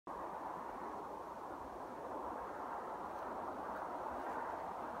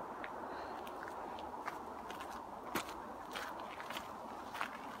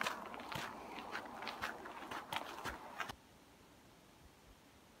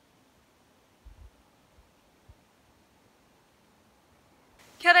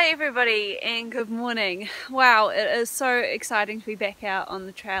Kia ora everybody and good morning. Wow, it is so exciting to be back out on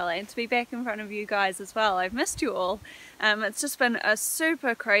the trail and to be back in front of you guys as well. I've missed you all. It's just been a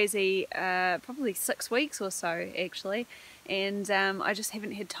super crazy probably 6 weeks or so actually, and I just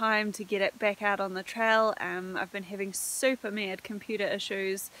haven't had time to get it back out on the trail. I've been having super mad computer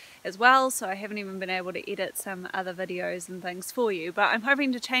issues as well, so I haven't even been able to edit some other videos and things for you, but I'm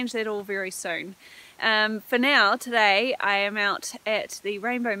hoping to change that all very soon. For now, today I am out at the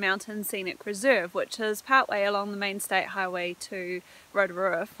Rainbow Mountain Scenic Reserve, which is partway along the main state highway to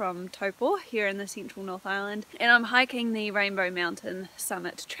Rotorua from Taupo here in the central North Island, and I'm hiking the Rainbow Mountain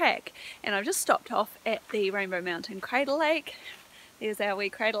Summit track, and I've just stopped off at the Rainbow Mountain Crater Lake. There's our wee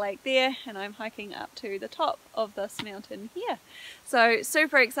crater lake there, and I'm hiking up to the top of this mountain here. So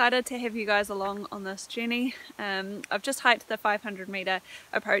super excited to have you guys along on this journey. I've just hiked the 500-meter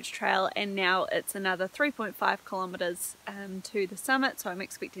approach trail, and now it's another 3.5 kilometers to the summit, so I'm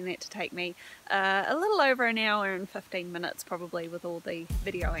expecting that to take me a little over an hour and 15 minutes probably with all the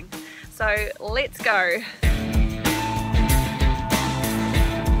videoing. So let's go.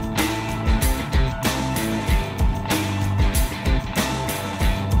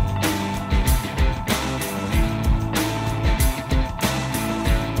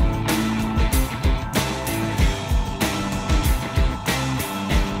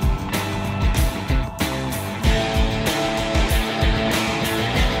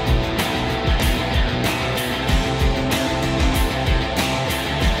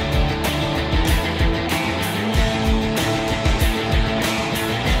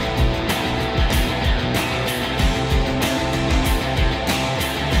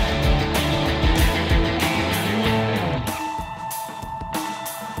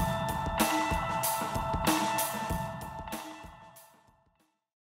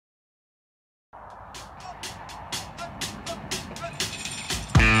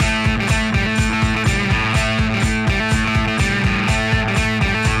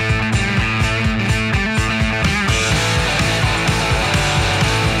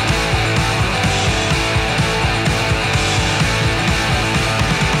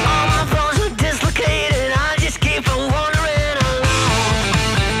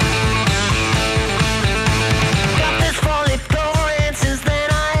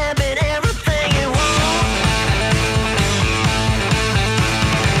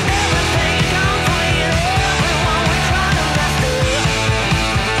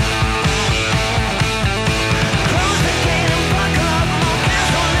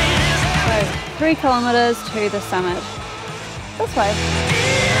 So 3 kilometers to the summit. This way.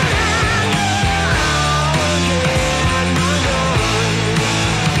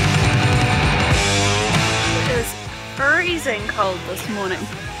 It is freezing cold this morning.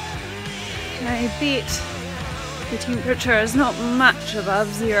 I bet the temperature is not much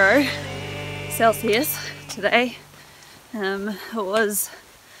above 0 Celsius today. There was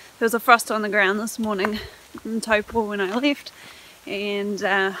a frost on the ground this morning in Taupo when I left, and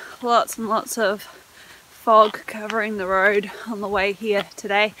lots and lots of fog covering the road on the way here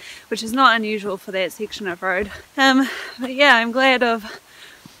today, which is not unusual for that section of road. But yeah, I'm glad of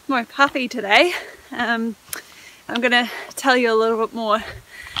my puppy today. I'm going to tell you a little bit more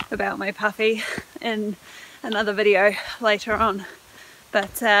about my puppy in another video later on,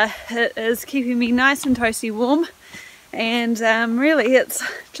 but it is keeping me nice and toasty warm, and really it's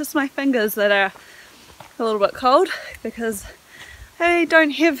just my fingers that are a little bit cold because I don't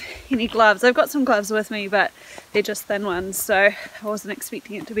have any gloves. I've got some gloves with me, but they're just thin ones, so I wasn't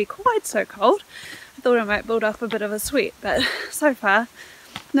expecting it to be quite so cold. I thought I might build up a bit of a sweat, but so far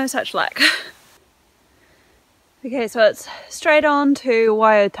no such luck. Okay, so it's straight on to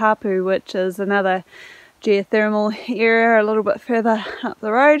Waiotapu, which is another geothermal area a little bit further up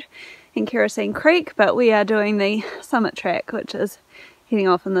the road in Kerosene Creek, but we are doing the summit track, which is heading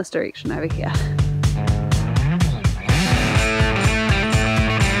off in this direction over here.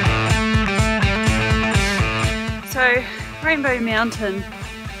 So Rainbow Mountain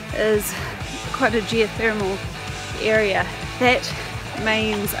is quite a geothermal area. That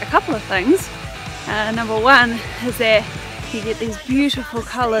means a couple of things. Number one is that you get these beautiful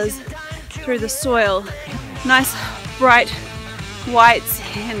colours through the soil, nice bright whites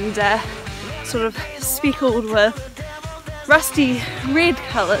and sort of speckled with rusty red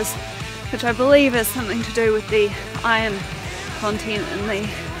colours, which I believe has something to do with the iron content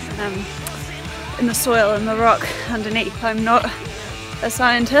in the soil and the rock underneath. I'm not a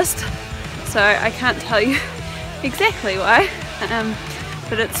scientist, so I can't tell you exactly why,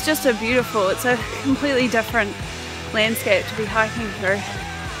 but it's just it's a completely different landscape to be hiking through.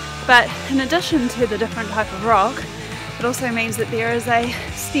 But in addition to the different type of rock, it also means that there is a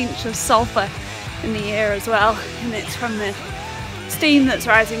stench of sulphur in the air as well, and that's from the steam that's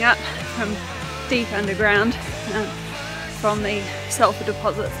rising up from deep underground, from the sulphur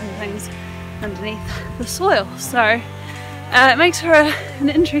deposits and things underneath the soil. So it makes for an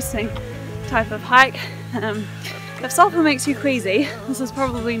interesting type of hike. If sulphur makes you queasy, this is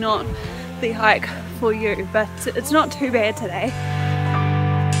probably not the hike for you, but it's not too bad today.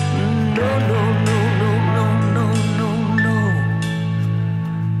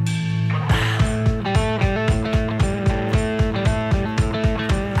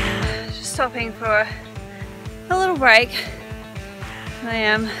 Just stopping for a little break. I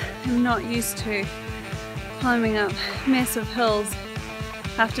am not used to climbing up massive hills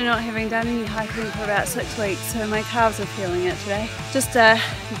after not having done any hiking for about 6 weeks, so my calves are feeling it today. Just,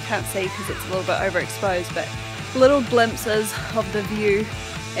 you can't see because it's a little bit overexposed, but little glimpses of the view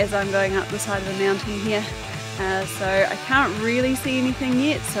as I'm going up the side of the mountain here. So I can't really see anything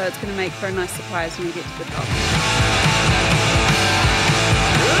yet, so it's going to make for a nice surprise when we get to the top.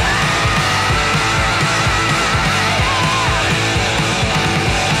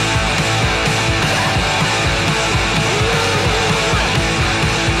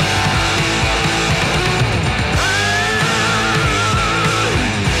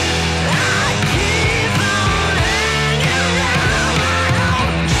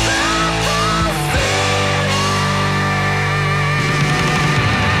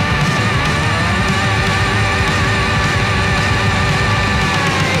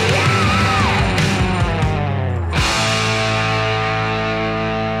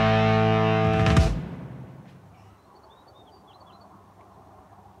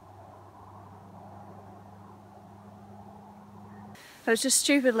 I was just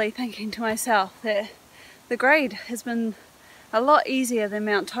stupidly thinking to myself that the grade has been a lot easier than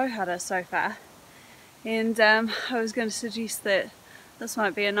Mount Tauhara so far, and I was going to suggest that this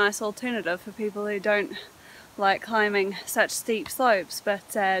might be a nice alternative for people who don't like climbing such steep slopes, but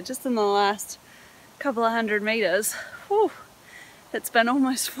just in the last couple of 100 meters, whew, it's been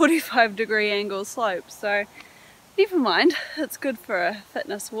almost 45-degree angle slopes, so never mind, it's good for a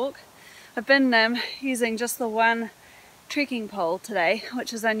fitness walk. I've been using just the one trekking pole today,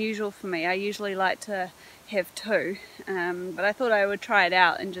 which is unusual for me. I usually like to have two, but I thought I would try it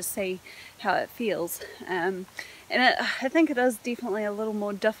out and just see how it feels. And I think it is definitely a little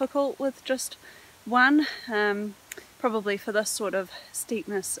more difficult with just one. Probably for this sort of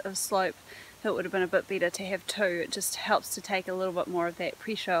steepness of slope, it would have been a bit better to have two. It just helps to take a little bit more of that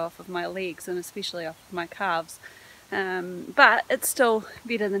pressure off of my legs and especially off of my calves. But it's still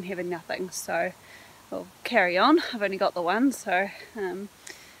better than having nothing, so we'll carry on. I've only got the one, so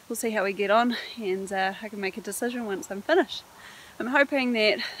we'll see how we get on, and I can make a decision once I'm finished. I'm hoping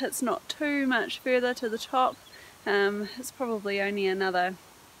that it's not too much further to the top. It's probably only another,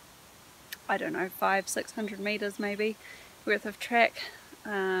 I don't know, 500-600 meters maybe worth of track,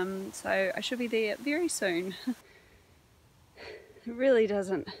 so I should be there very soon. It really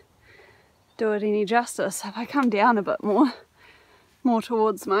doesn't do it any justice. If I come down a bit more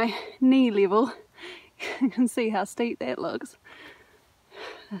towards my knee level, you can see how steep that looks.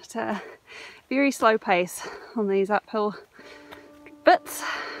 But very slow pace on these uphill bits.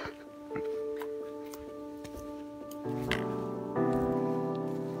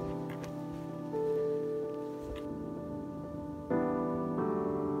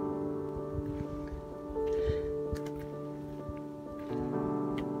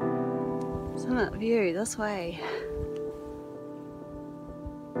 Summit view this way.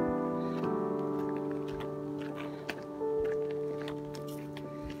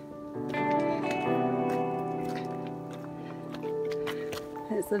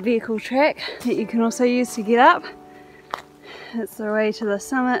 It's the vehicle track that you can also use to get up. It's the way to the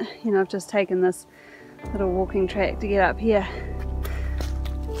summit. You know, I've just taken this little walking track to get up here.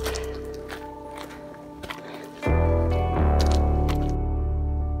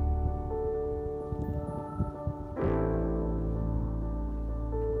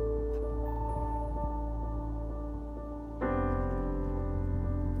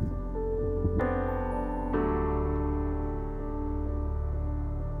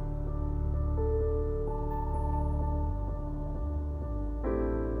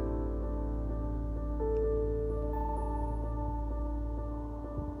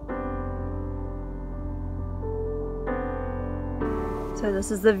 So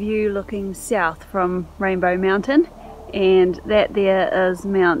this is the view looking south from Rainbow Mountain, and that there is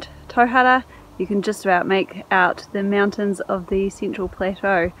Mount Tauhara. You can just about make out the mountains of the Central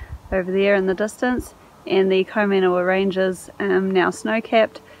Plateau over there in the distance, and the Komanawa Ranges, now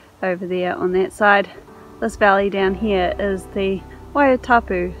snow-capped, over there on that side. this valley down here is the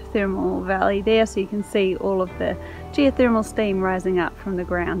Waiotapu thermal valley there, so you can see all of the geothermal steam rising up from the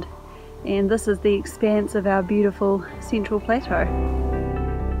ground. And this is the expanse of our beautiful central plateau.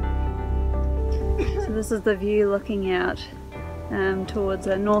 So this is the view looking out towards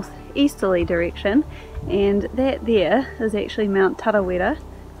a northeasterly direction, and that there is actually Mount Tarawera,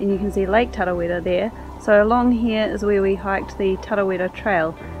 and you can see Lake Tarawera there. So along here is where we hiked the Tarawera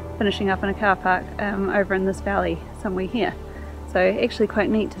Trail, finishing up in a car park over in this valley somewhere here. So actually quite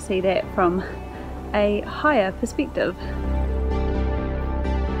neat to see that from a higher perspective.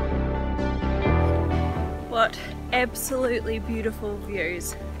 What absolutely beautiful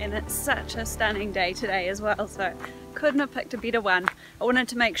views, and it's such a stunning day today as well, so couldn't have picked a better one. I wanted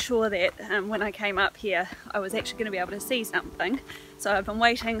to make sure that when I came up here I was actually going to be able to see something, so I've been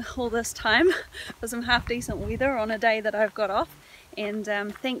waiting all this time for some half decent weather on a day that I've got off, and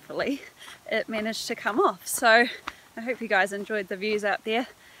thankfully it managed to come off. So I hope you guys enjoyed the views out there.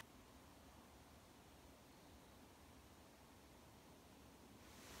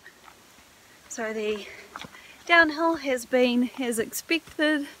 So the downhill has been as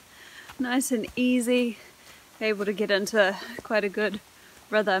expected, nice and easy, able to get into quite a good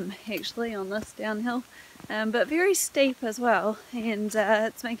rhythm actually on this downhill, but very steep as well, and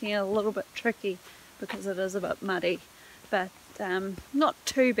it's making it a little bit tricky because it is a bit muddy, but not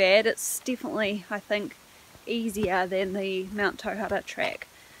too bad. It's definitely, I think, easier than the Mount Tauhara track,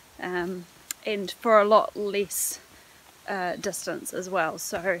 and for a lot less distance as well,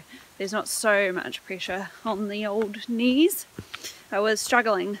 so there's not so much pressure on the old knees. I was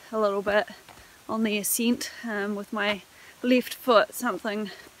struggling a little bit on the ascent with my left foot, something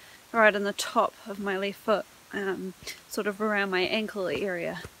right in the top of my left foot, sort of around my ankle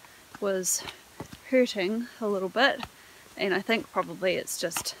area, was hurting a little bit, and I think probably it's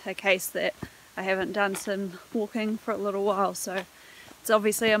just a case that I haven't done some walking for a little while, so it's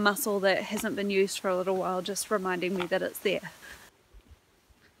obviously a muscle that hasn't been used for a little while, just reminding me that it's there.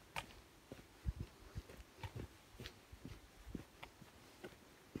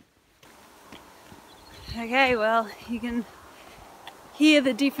 Okay, well, you can hear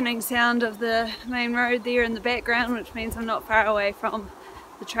the deafening sound of the main road there in the background, which means I'm not far away from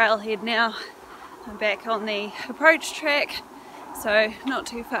the trailhead now. I'm back on the approach track, so not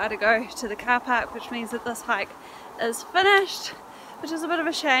too far to go to the car park, which means that this hike is finished, which is a bit of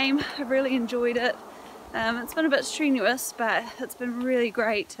a shame. I've really enjoyed it. It's been a bit strenuous, but it's been really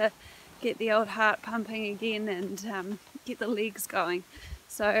great to get the old heart pumping again and get the legs going.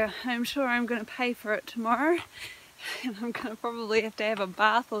 So I'm sure I'm going to pay for it tomorrow, and I'm going to probably have to have a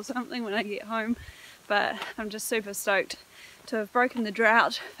bath or something when I get home, but I'm just super stoked to have broken the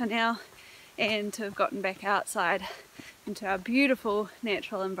drought for now and to have gotten back outside into our beautiful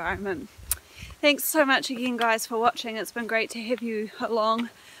natural environment. Thanks so much again guys for watching. It's been great to have you along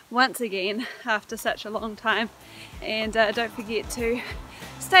once again after such a long time, and don't forget to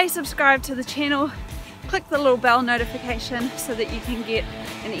stay subscribed to the channel, click the little bell notification so that you can get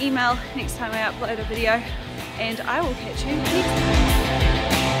an email next time I upload a video, and I will catch you next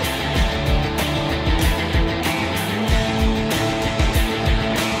time.